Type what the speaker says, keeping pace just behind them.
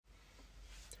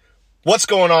What's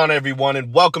going on, everyone,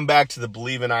 and welcome back to the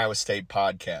Believe in Iowa State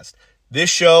podcast.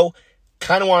 This show,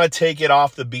 kind of want to take it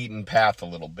off the beaten path a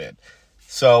little bit.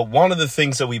 So one of the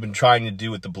things that we've been trying to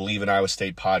do with the Believe in Iowa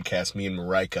State podcast, me and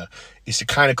Marika, is to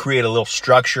kind of create a little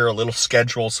structure, a little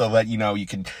schedule so that, you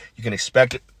can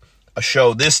expect a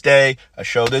show this day, a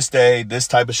show this day, this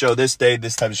type of show this day,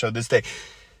 this type of show this day.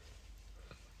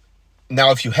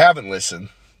 Now, if you haven't listened,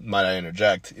 might I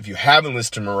interject, if you haven't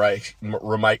listened to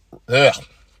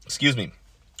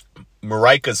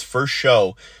Marika's first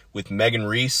show with Megan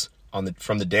Reese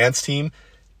from the dance team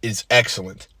is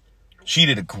excellent. She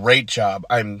did a great job.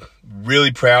 I'm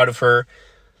really proud of her.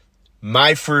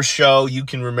 My first show, you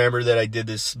can remember that I did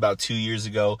this about 2 years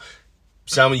ago.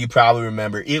 Some of you probably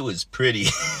remember. It was pretty.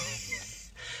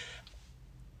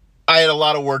 I had a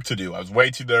lot of work to do. I was way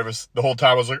too nervous. The whole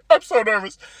time I was like, I'm so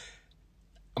nervous.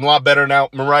 I'm a lot better now.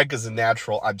 Marika's a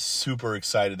natural. I'm super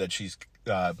excited that she's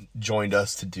joined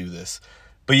us to do this.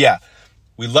 But yeah,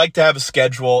 we'd like to have a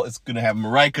schedule. It's going to have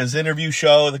Marika's interview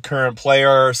show, the current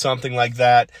player or something like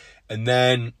that. And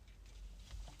then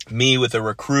me with a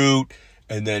recruit.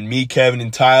 And then me, Kevin,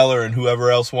 and Tyler, and whoever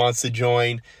else wants to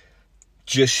join.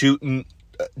 Just shooting,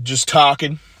 just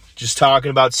talking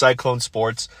about Cyclone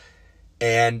sports.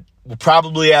 And we'll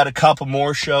probably add a couple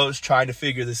more shows trying to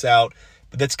figure this out.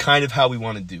 But that's kind of how we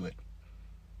want to do it.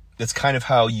 That's kind of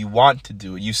how you want to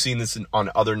do it. You've seen this on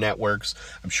other networks.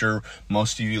 I'm sure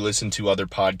most of you listen to other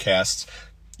podcasts.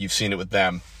 You've seen it with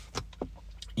them.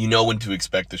 You know when to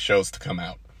expect the shows to come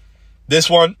out.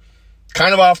 This one,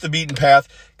 kind of off the beaten path,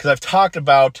 because I've talked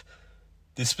about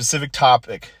this specific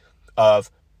topic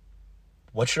of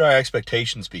what should our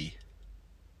expectations be?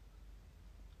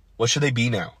 What should they be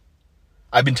now?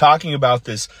 I've been talking about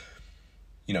this,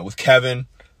 with Kevin,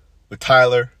 with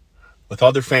Tyler, with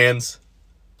other fans,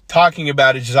 talking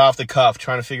about it just off the cuff,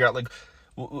 trying to figure out,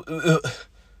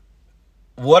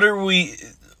 what do we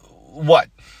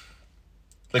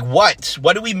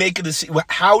make of this?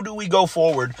 How do we go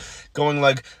forward going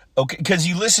okay, because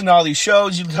you listen to all these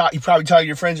shows, you probably talk to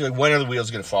your friends, you're like, when are the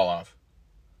wheels going to fall off?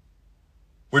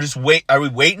 Are we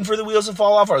waiting for the wheels to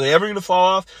fall off? Are they ever going to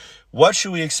fall off? What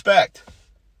should we expect?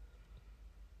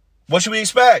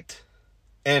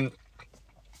 And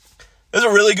that's a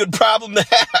really good problem to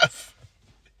have.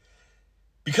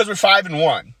 Because we're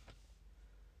 5-1.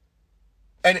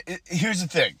 And here's the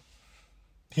thing.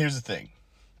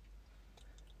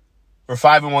 We're a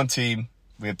 5-1 team.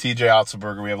 We have TJ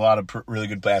Otzelberger. We have a lot of really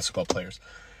good basketball players.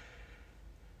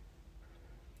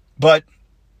 But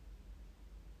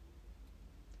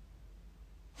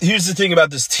here's the thing about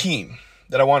this team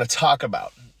that I want to talk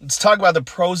about. Let's talk about the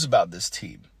pros about this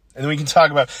team. And then we can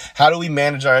talk about how do we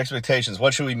manage our expectations?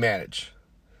 What should we manage?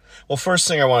 Well, first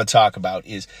thing I want to talk about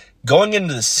is going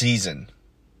into the season,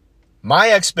 my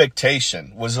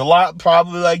expectation was a lot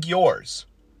probably like yours.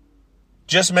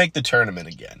 Just make the tournament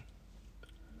again.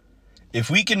 If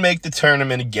we can make the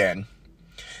tournament again,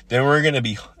 then we're going to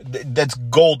be, that's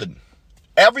golden.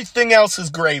 Everything else is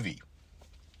gravy.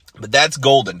 But that's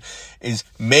golden, is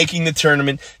making the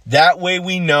tournament. That way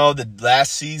we know that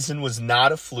last season was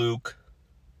not a fluke,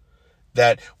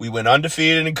 that we went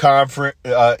undefeated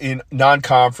in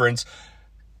non-conference,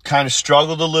 kind of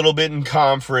struggled a little bit in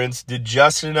conference, did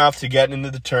just enough to get into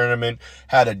the tournament,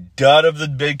 had a dud of the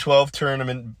Big 12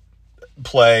 tournament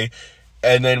play,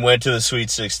 and then went to the Sweet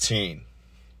 16.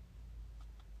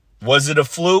 Was it a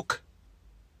fluke?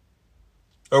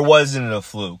 Or wasn't it a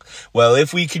fluke? Well,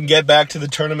 if we can get back to the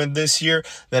tournament this year,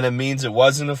 then it means it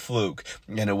wasn't a fluke,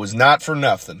 and it was not for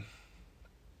nothing.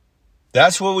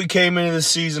 That's what we came into the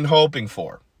season hoping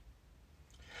for.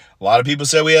 A lot of people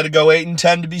said we had to go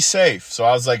 8-10 to be safe. So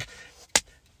I was like,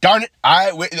 darn it,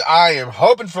 I am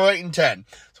hoping for 8-10.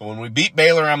 So when we beat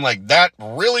Baylor, I'm like, that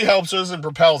really helps us and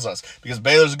propels us because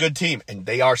Baylor's a good team, and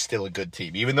they are still a good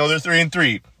team, even though they're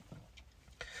 3-3.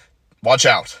 Watch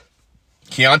out.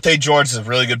 Keontae George is a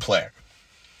really good player.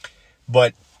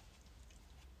 But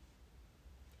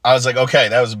I was like, okay,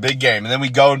 that was a big game. And then we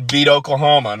go and beat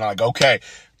Oklahoma, and I'm like, okay,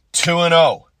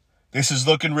 2-0. This is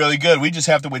looking really good. We just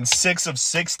have to win 6 of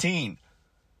 16.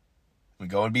 We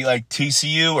go and beat like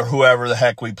TCU or whoever the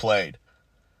heck we played.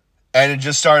 And it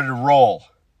just started to roll.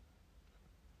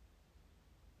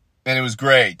 And it was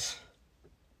great.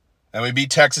 And we beat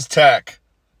Texas Tech.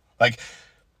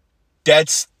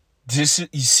 That's just,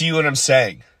 you see what I'm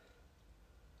saying?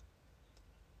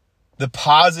 The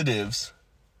positives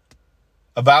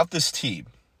about this team.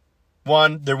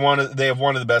 One, they have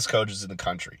one of the best coaches in the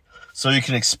country. So you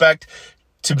can expect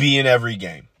to be in every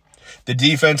game. The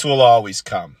defense will always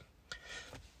come.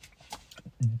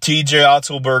 TJ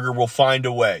Otzelberger will find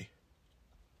a way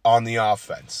on the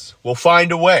offense. We'll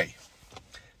find a way.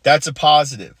 That's a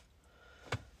positive.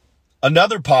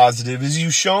 Another positive is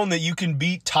you've shown that you can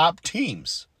beat top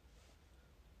teams.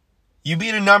 You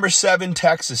beat a number 7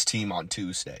 Texas team on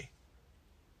Tuesday.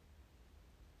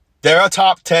 They're a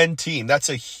top 10 team. That's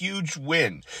a huge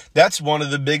win. That's one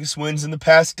of the biggest wins in the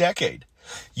past decade.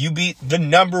 You beat the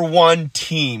number 1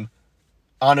 team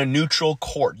on a neutral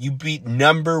court. You beat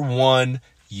number 1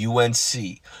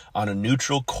 UNC on a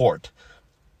neutral court.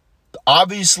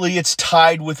 Obviously, it's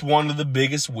tied with one of the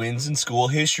biggest wins in school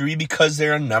history because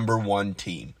they're a number 1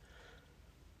 team.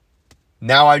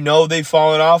 Now, I know they've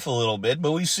fallen off a little bit,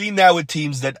 but we've seen that with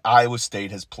teams that Iowa State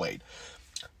has played.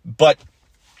 But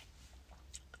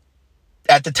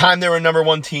at the time they were a number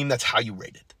 1 team, that's how you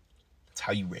rate it. That's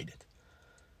how you rate it.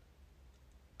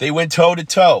 They went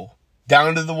toe-to-toe,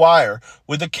 down to the wire,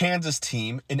 with a Kansas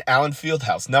team in Allen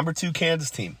Fieldhouse, number 2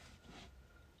 Kansas team.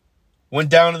 Went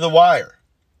down to the wire.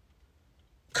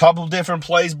 Couple different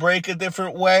plays break a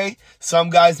different way. Some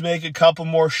guys make a couple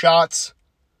more shots.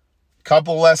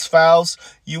 Couple less fouls.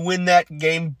 You win that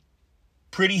game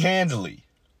pretty handily.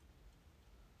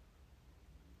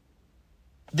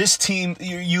 This team,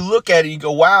 you look at it, you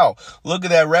go, wow, look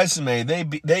at that resume.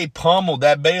 They pummeled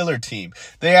that Baylor team.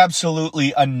 They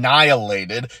absolutely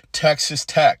annihilated Texas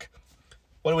Tech.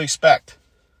 What do we expect?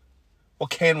 What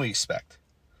can we expect?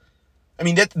 I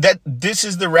mean, this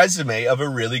is the resume of a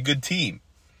really good team.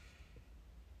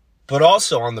 But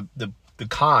also on the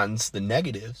cons, the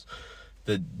negatives,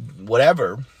 the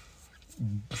whatever,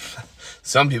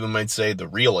 some people might say the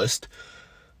realist,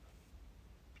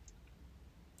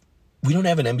 we don't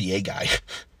have an NBA guy.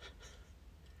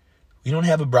 We don't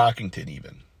have a Brockington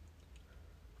even.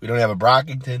 We don't have a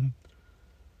Brockington.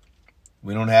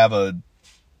 We don't have a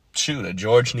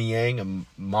George Niang, a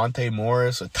Monte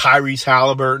Morris, a Tyrese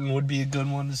Halliburton would be a good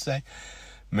one to say.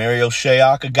 Mario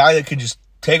Shayok, a guy that can just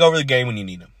take over the game when you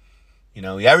need him. You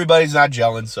know, everybody's not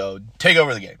gelling, so take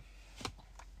over the game.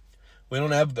 We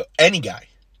don't have any guy.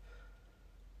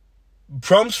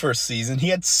 Prom's first season, he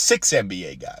had 6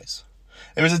 NBA guys.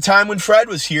 There was a time when Fred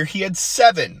was here, he had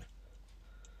 7.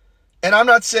 And I'm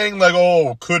not saying like,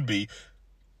 oh, could be.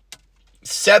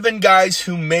 7 guys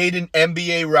who made an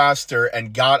NBA roster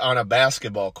and got on a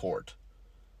basketball court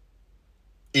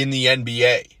in the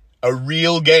NBA. A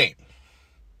real game.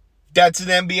 That's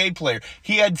an NBA player.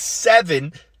 He had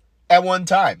 7 at one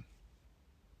time.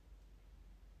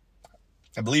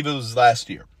 I believe it was last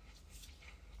year.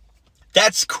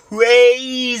 That's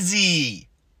crazy.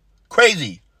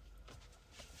 Crazy.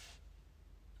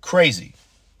 Crazy.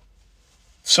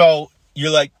 So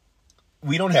you're like,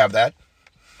 we don't have that.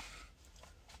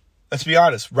 Let's be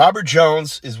honest. Robert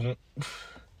Jones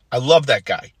I love that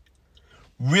guy.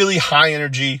 Really high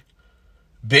energy,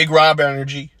 big Rob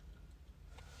energy,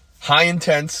 high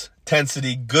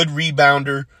intensity, good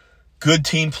rebounder, good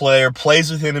team player, plays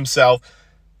within himself.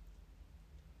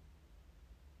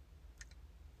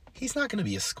 He's not going to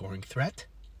be a scoring threat.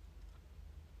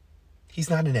 He's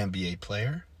not an NBA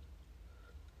player.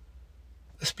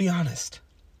 Let's be honest.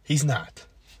 He's not.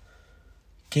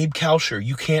 Gabe Kalsher,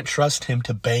 you can't trust him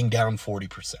to bang down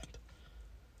 40%.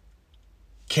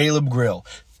 Caleb Grill,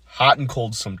 hot and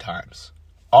cold sometimes.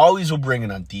 Always will bring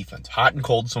it on defense. Hot and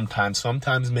cold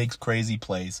sometimes makes crazy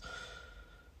plays.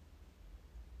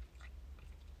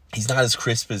 He's not as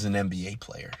crisp as an NBA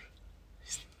player.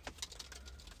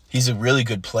 He's a really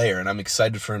good player, and I'm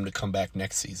excited for him to come back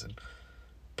next season.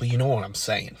 But you know what I'm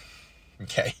saying,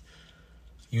 okay?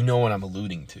 You know what I'm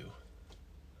alluding to.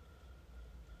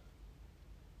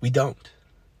 We don't.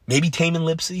 Maybe Tamin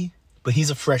Lipsey, but he's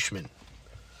a freshman.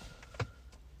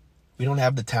 We don't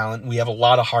have the talent. We have a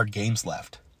lot of hard games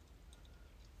left.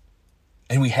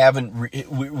 And we haven't,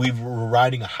 we're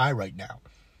riding a high right now.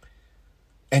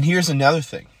 And here's another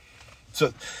thing.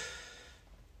 So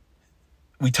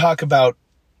we compared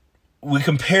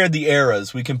the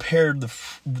eras. We compared the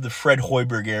Fred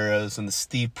Hoiberg eras and the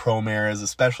Steve Prohm eras,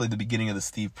 especially the beginning of the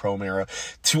Steve Prohm era,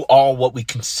 to all what we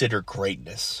consider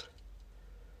greatness.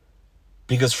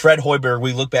 Because Fred Hoiberg,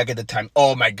 we look back at the time,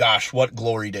 oh my gosh, what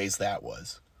glory days that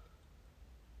was.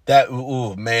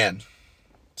 Man,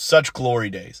 such glory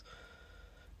days.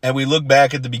 And we look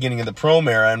back at the beginning of the Prohm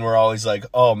era and we're always like,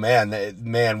 oh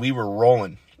man, we were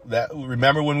rolling.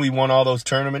 Remember when we won all those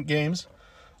tournament games?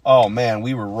 Oh man,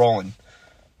 we were rolling.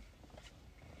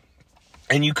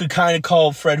 And you could kind of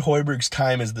call Fred Hoiberg's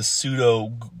time as the pseudo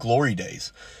glory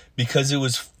days because it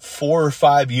was 4 or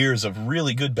 5 years of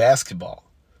really good basketball.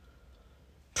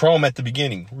 Prohm at the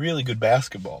beginning, really good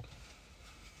basketball.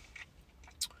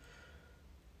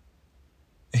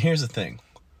 And here's the thing.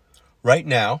 Right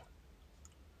now,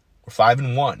 we're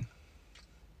 5-1.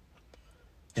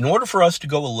 In order for us to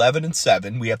go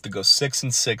 11-7, we have to go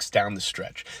 6-6 down the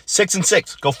stretch.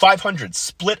 6-6, go 500,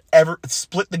 split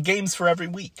the games for every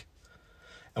week,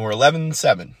 and we're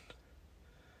 11-7.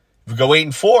 If we go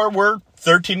 8-4, we're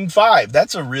 13-5.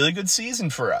 That's a really good season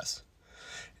for us.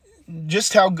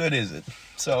 Just how good is it?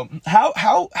 So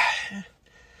how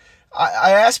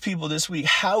I asked people this week,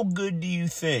 how good do you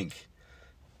think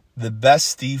the best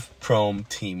Steve Prohm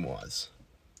team was?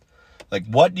 Like,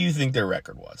 what do you think their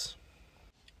record was?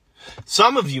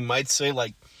 Some of you might say,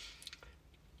 like,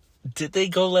 did they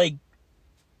go like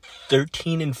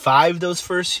 13-5 those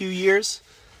first few years?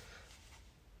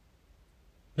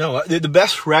 No, the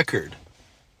best record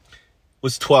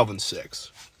was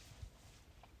 12-6.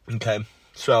 Okay,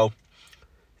 so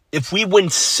if we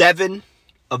win 7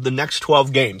 of the next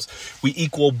 12 games, we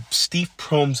equal Steve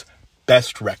Prohm's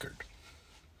best record.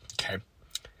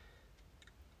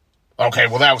 Okay,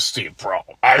 well, that was Steve Prohm.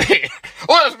 I mean,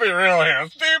 let's be real here.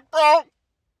 Steve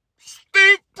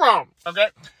Prohm, okay?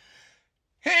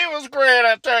 He was great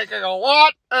at taking a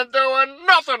lot and doing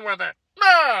nothing with it.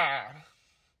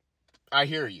 I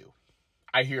hear you.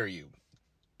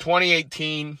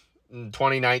 2018 and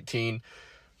 2019,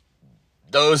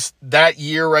 that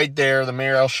year right there, the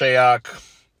Marial Shayok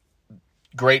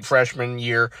great freshman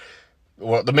year.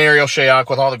 Well, the Marial Shayok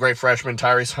with all the great freshmen,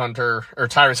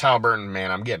 Tyrese Halliburton, man,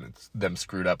 I'm getting them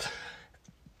screwed up.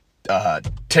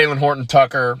 Talen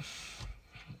Horton-Tucker.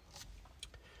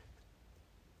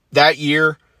 That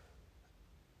year,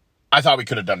 I thought we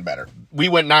could have done better. We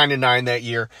went 9-9 that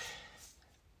year.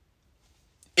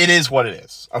 It is what it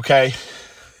is, okay?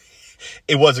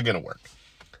 It wasn't going to work.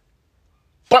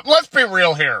 But let's be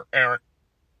real here, Eric.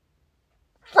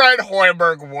 Fred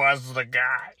Hoiberg was the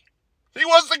guy. He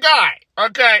was the guy,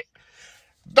 okay?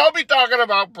 Don't be talking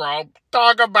about Prohm.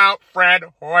 Talk about Fred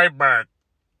Hoiberg,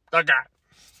 the guy.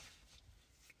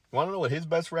 Want to know what his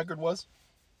best record was?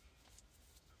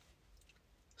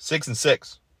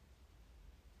 6-6.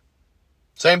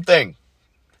 Same thing.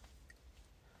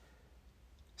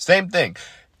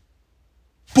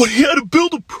 But he had to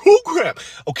build a program.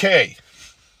 Okay.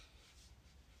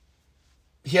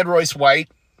 He had Royce White.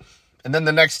 And then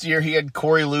the next year he had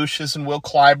Corey Lucius and Will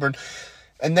Clyburn.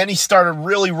 And then he started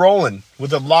really rolling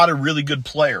with a lot of really good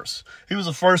players. He was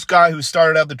the first guy who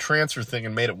started out the transfer thing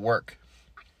and made it work.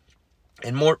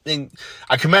 And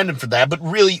I commend him for that. But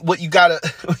really, what you gotta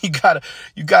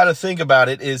think about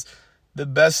it is the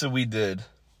best that we did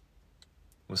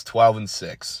was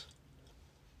 12-6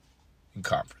 in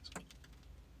conference.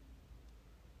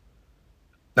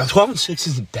 Now 12-6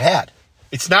 isn't bad.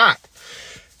 It's not.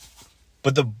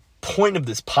 But the point of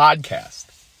this podcast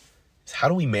is, how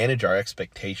do we manage our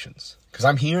expectations? Because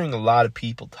I'm hearing a lot of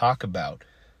people talk about,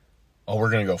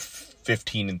 we're going to go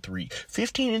 15-3.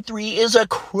 15-3 is a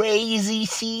crazy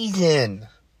season.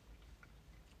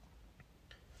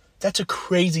 That's a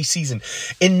crazy season.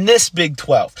 In this Big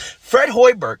 12, Fred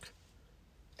Hoiberg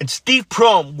and Steve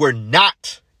Prohm were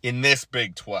not in this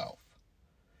Big 12.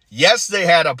 Yes, they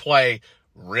had to play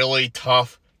really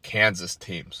tough Kansas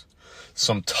teams.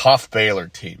 Some tough Baylor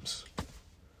teams.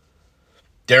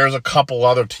 There's a couple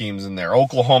other teams in there.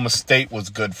 Oklahoma State was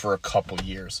good for a couple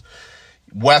years.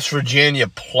 West Virginia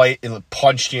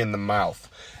punched you in the mouth.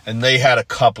 And they had a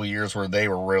couple years where they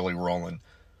were really rolling.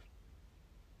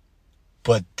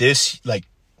 But these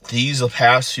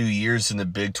past few years in the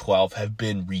Big 12 have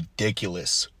been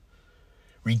ridiculous.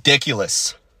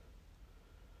 Ridiculous.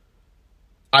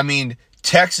 I mean,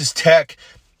 Texas Tech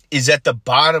is at the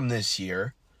bottom this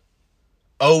year.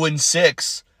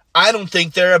 0-6. I don't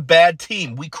think they're a bad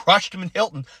team. We crushed them in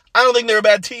Hilton. I don't think they're a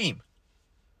bad team.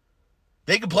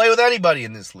 They can play with anybody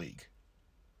in this league.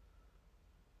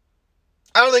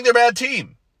 I don't think they're a bad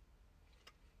team.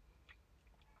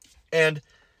 And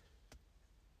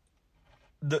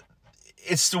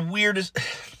it's the weirdest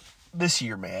this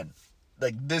year, man.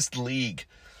 Like, this league.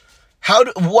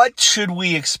 What should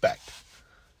we expect?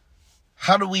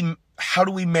 How do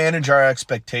we manage our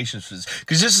expectations for this?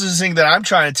 Because this is the thing that I'm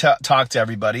trying to talk to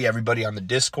everybody on the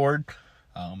Discord,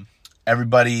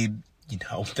 everybody,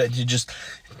 that you just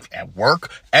at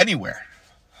work, anywhere.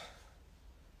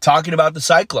 Talking about the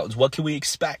Cyclones. What can we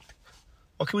expect?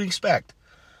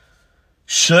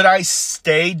 Should I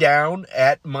stay down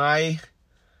at my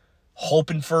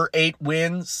hoping for 8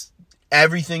 wins?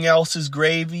 Everything else is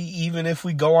gravy, even if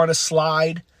we go on a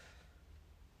slide.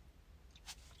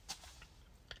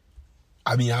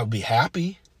 I mean, I'll be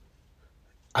happy.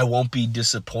 I won't be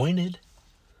disappointed.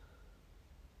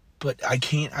 But I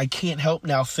can't help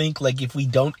now think, like, if we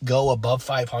don't go above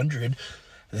 500,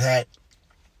 that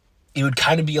it would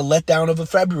kind of be a letdown of a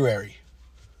February.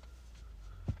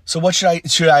 So what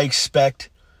should I expect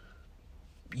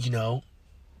 10-8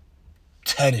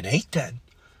 then.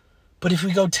 But if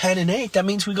we go 10-8, that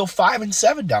means we go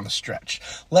 5-7 down the stretch.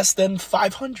 Less than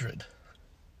 500.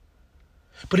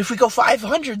 But if we go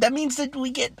 500, that means that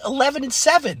we get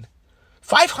 11-7.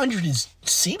 500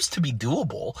 seems to be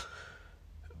doable.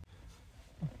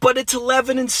 But it's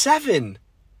 11-7.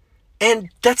 And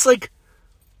that's like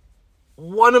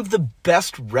one of the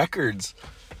best records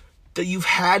that you've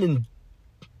had in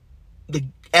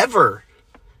ever.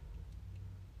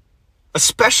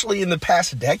 Especially in the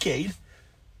past decade.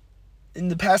 In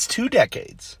the past 2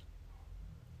 decades.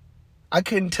 I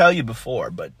couldn't tell you before,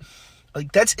 but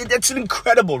like that's an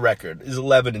incredible record, is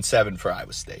 11-7 for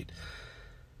Iowa State.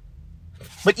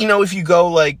 But if you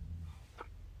go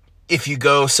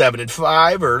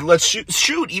 7-5, or let's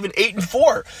shoot even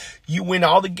 8-4, you win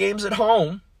all the games at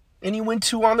home and you win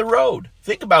 2 on the road.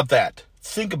 Think about that.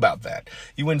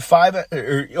 You win 5,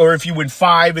 or if you win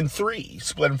 5-3,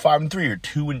 split in 5-3, or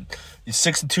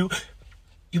 6-2,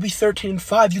 you'll be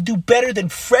 13-5. You do better than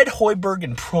Fred Hoiberg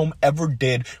and Prohm ever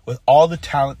did with all the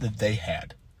talent that they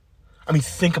had. I mean,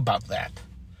 think about that.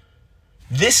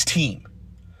 This team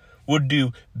would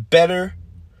do better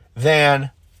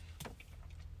than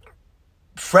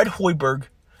Fred Hoiberg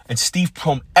and Steve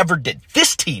Prohm ever did.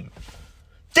 This team.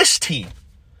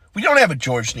 We don't have a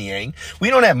George Niang. We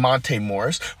don't have Monte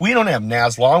Morris. We don't have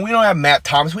Naz Long. We don't have Matt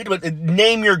Thomas.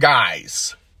 Name your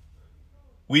guys.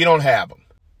 We don't have them.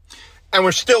 And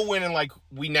we're still winning like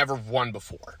we never won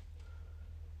before.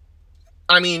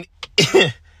 I mean,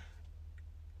 if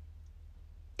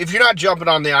you're not jumping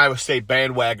on the Iowa State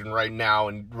bandwagon right now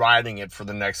and riding it for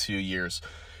the next few years,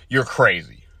 you're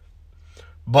crazy.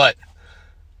 But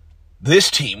this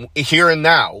team, here and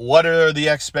now, what are the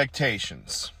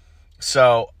expectations?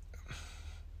 So,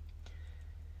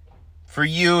 for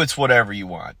you, it's whatever you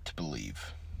want to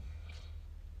believe.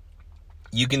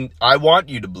 I want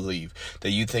you to believe that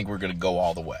you think we're going to go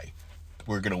all the way.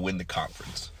 We're going to win the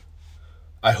conference.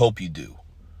 I hope you do.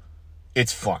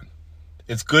 It's fun.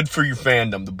 It's good for your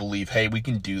fandom to believe, hey, we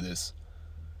can do this.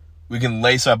 We can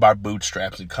lace up our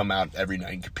bootstraps and come out every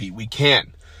night and compete. We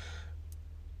can.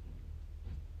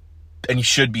 And you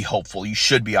should be hopeful. You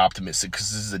should be optimistic,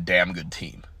 because this is a damn good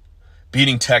team.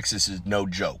 Beating Texas is no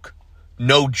joke.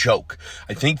 No joke.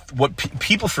 I think what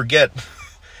people forget,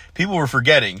 people were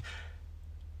forgetting,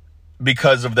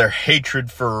 because of their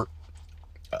hatred for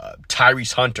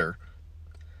Tyrese Hunter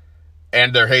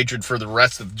and their hatred for the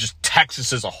rest of just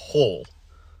Texas as a whole.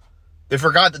 They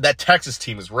forgot that Texas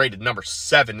team is rated number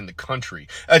 7 in the country.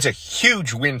 That's a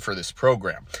huge win for this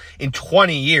program. In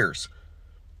 20 years,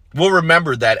 we'll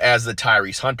remember that as the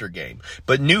Tyrese Hunter game.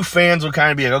 But new fans will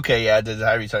kind of be like, okay, yeah, the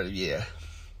Tyrese Hunter, yeah.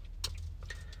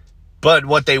 But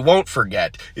what they won't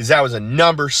forget is that was a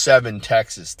number 7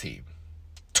 Texas team.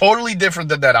 Totally different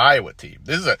than that Iowa team.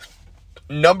 This is a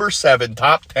number 7,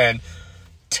 top 10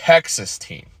 Texas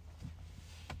team.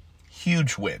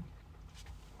 Huge win.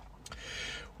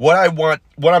 My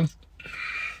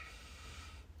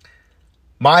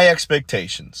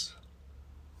expectations.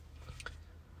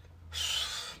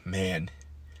 Man.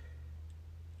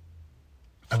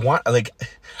 I want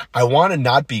to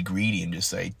not be greedy and just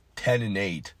say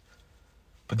 10-8.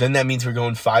 But then that means we're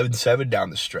going 5-7 down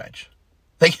the stretch.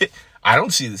 I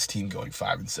don't see this team going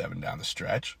 5-7 down the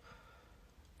stretch.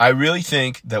 I really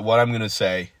think that what I'm going to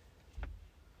say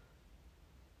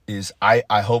is I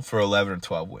hope for 11 or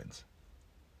 12 wins.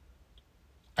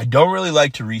 I don't really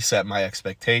like to reset my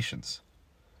expectations.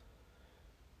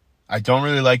 I don't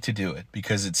really like to do it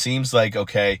because it seems like,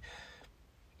 okay,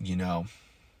 you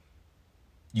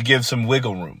give some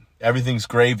wiggle room. Everything's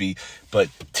gravy, but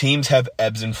teams have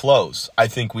ebbs and flows. I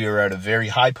think we are at a very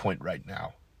high point right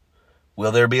now.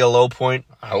 Will there be a low point?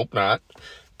 I hope not.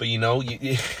 But,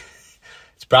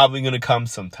 it's probably going to come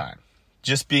sometime.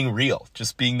 Just being real.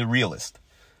 Just being the realist.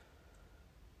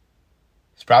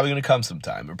 It's probably going to come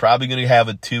sometime. We're probably going to have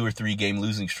a 2 or 3 game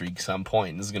losing streak at some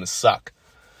point. This is going to suck.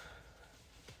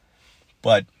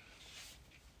 But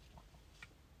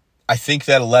I think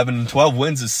that 11 and 12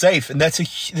 wins is safe, and that's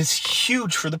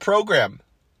huge for the program.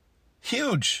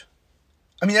 Huge.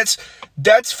 I mean,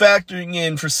 that's factoring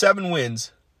in for 7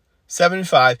 wins,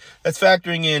 7-5. That's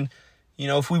factoring in,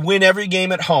 if we win every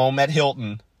game at home at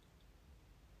Hilton,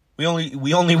 we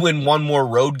only win one more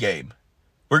road game.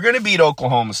 We're going to beat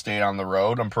Oklahoma State on the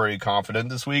road. I'm pretty confident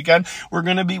this weekend. We're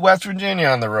going to beat West Virginia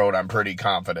on the road. I'm pretty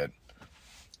confident.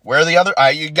 Where the other,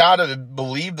 you gotta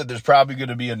believe that there's probably going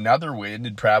to be another win,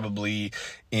 and probably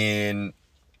in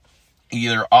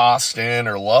either Austin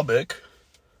or Lubbock.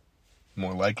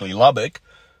 More likely Lubbock.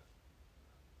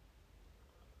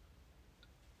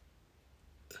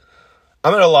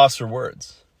 I'm at a loss for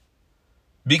words.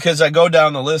 Because I go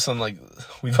down the list, I'm like,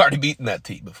 we've already beaten that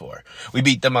team before. We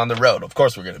beat them on the road. Of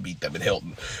course we're going to beat them in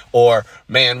Hilton. Or,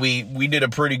 man, we did a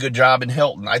pretty good job in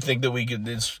Hilton. I think that we could.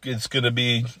 It's going to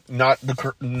be not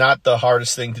the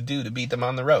hardest thing to do to beat them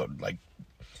on the road, like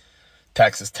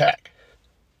Texas Tech.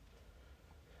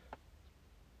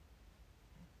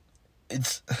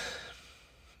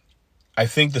 I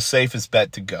think the safest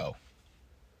bet to go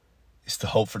is to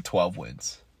hope for 12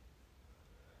 wins.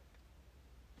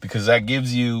 Because that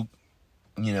gives you,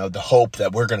 the hope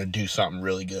that we're going to do something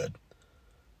really good.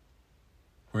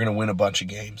 We're going to win a bunch of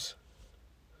games.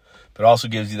 But it also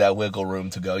gives you that wiggle room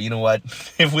to go, you know what?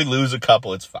 If we lose a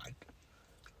couple, it's fine.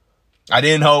 I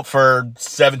didn't hope for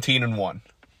 17-1.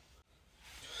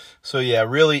 So, yeah,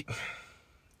 really,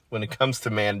 when it comes to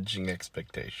managing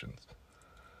expectations,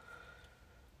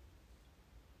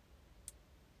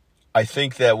 I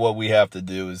think that what we have to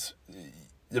do is,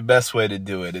 the best way to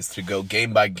do it is to go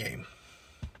game by game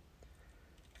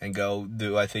and go,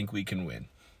 do I think we can win?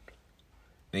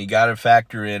 And you got to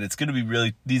factor in, it's going to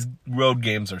be these road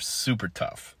games are super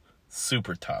tough.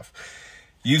 Super tough.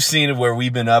 You've seen it where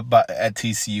we've been up at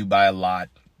TCU by a lot,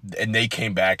 and they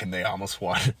came back and they almost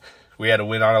won. We had to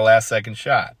win on a last-second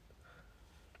shot.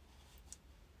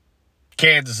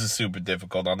 Kansas is super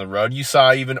difficult on the road. You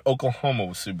saw even Oklahoma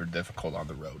was super difficult on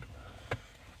the road.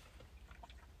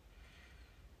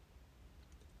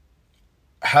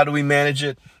 How do we manage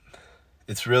it?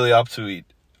 It's really up to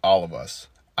all of us.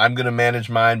 I'm going to manage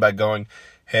mine by going,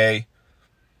 hey,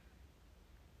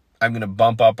 I'm going to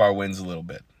bump up our wins a little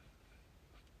bit.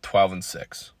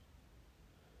 12-6.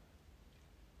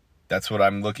 That's what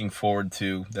I'm looking forward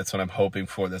to. That's what I'm hoping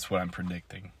for. That's what I'm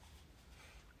predicting.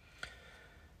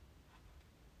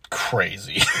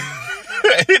 Crazy.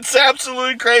 It's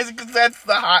absolutely crazy because that's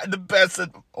the best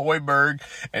that Hoiberg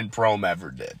and Prohm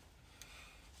ever did.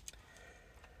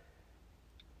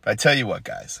 But I tell you what,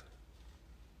 guys.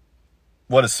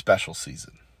 What a special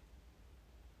season.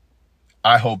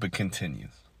 I hope it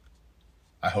continues.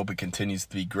 I hope it continues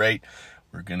to be great.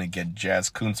 We're going to get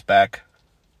Jaz Kuntz back.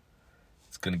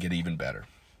 It's going to get even better.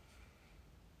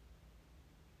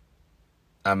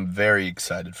 I'm very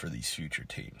excited for these future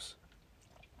teams.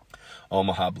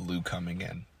 Omaha Blue coming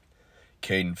in.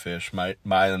 Caden Fish, Milan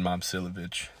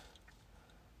Momcilovic,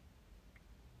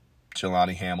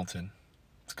 Jelani Hamilton.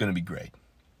 It's going to be great.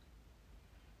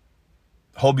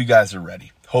 Hope you guys are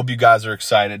ready. Hope you guys are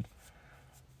excited.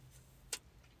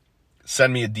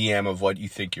 Send me a DM of what you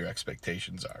think your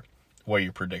expectations are, what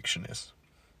your prediction is.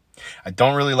 I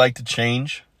don't really like to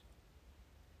change.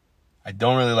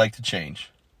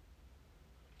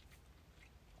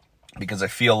 Because I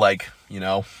feel like,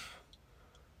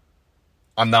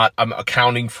 I'm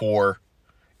accounting for,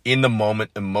 in the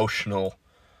moment, emotional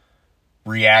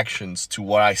reactions to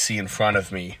what I see in front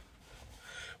of me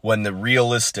when the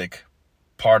realistic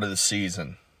part of the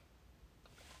season,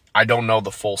 I don't know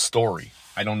the full story.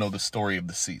 I don't know the story of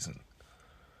the season.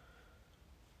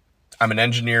 I'm an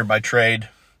engineer by trade.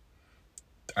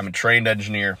 I'm a trained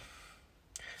engineer.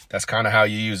 That's kind of how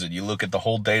you use it. You look at the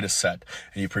whole data set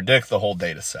and you predict the whole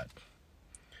data set.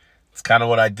 It's kind of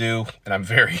what I do, and I'm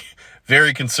very,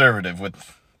 very conservative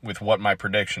with what my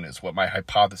prediction is, what my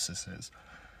hypothesis is.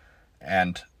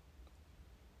 And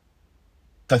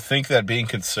to think that being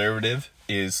conservative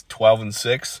is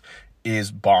 12-6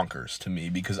 is bonkers to me,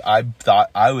 because I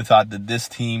would thought that this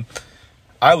team,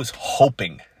 I was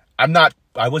hoping,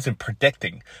 I wasn't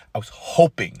predicting, I was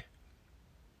hoping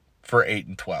for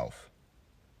 8-12.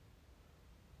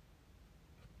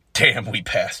 Damn, we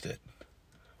passed it.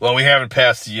 Well, we haven't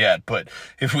passed it yet, but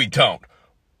if we don't,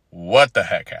 what the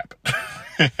heck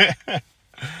happened?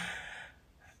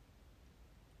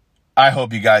 I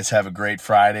hope you guys have a great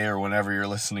Friday or whenever you're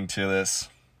listening to this.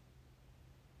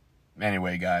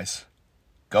 Anyway, guys,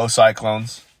 go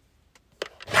Cyclones.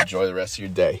 Enjoy the rest of your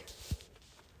day.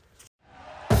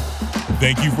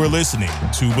 Thank you for listening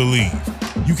to Believe.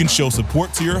 You can show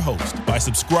support to your host by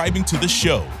subscribing to the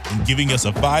show and giving us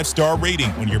a 5-star rating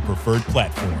on your preferred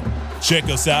platform. Check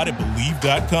us out at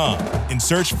Believe.com and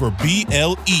search for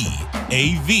BLEAV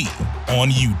on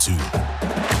YouTube.